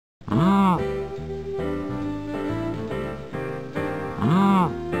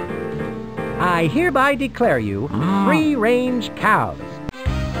I hereby declare you free-range cows.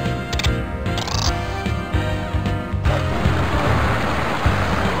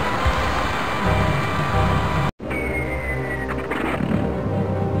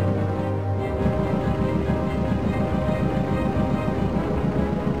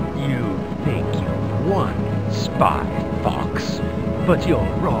 You think you won, Spy Fox, but you're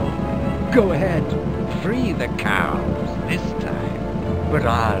wrong. Go ahead, free the cows this time, but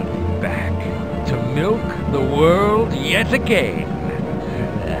I'll be back to milk the world yet again.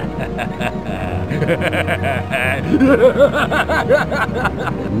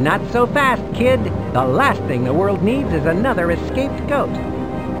 Not so fast, kid. The last thing the world needs is another escaped goat.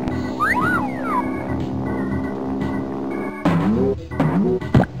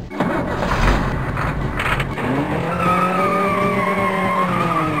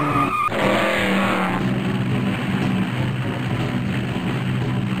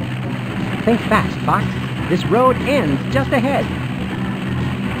 Think fast, Fox. This road ends just ahead.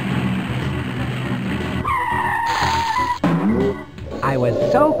 I was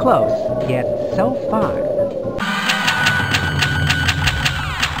so close, yet so far.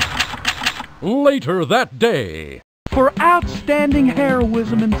 Later that day. For outstanding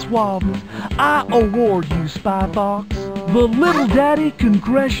heroism and suaveness, I award you, Spy Fox, the Little Daddy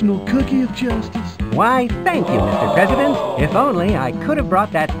Congressional Cookie of Justice. Why, thank you, Mr. President. If only I could have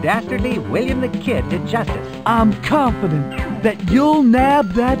brought that dastardly William the Kid to justice. I'm confident that you'll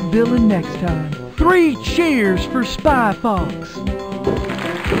nab that villain next time. 3 cheers for Spy Fox.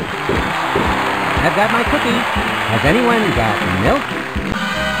 I've got my cookie. Has anyone got milk?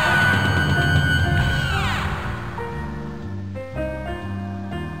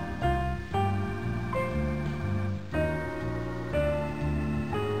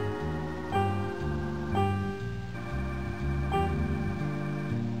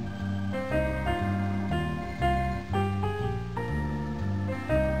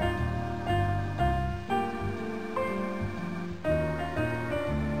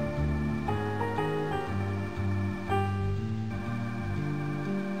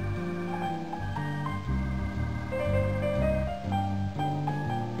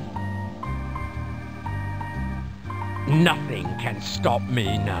 Nothing can stop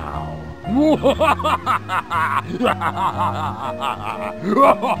me now.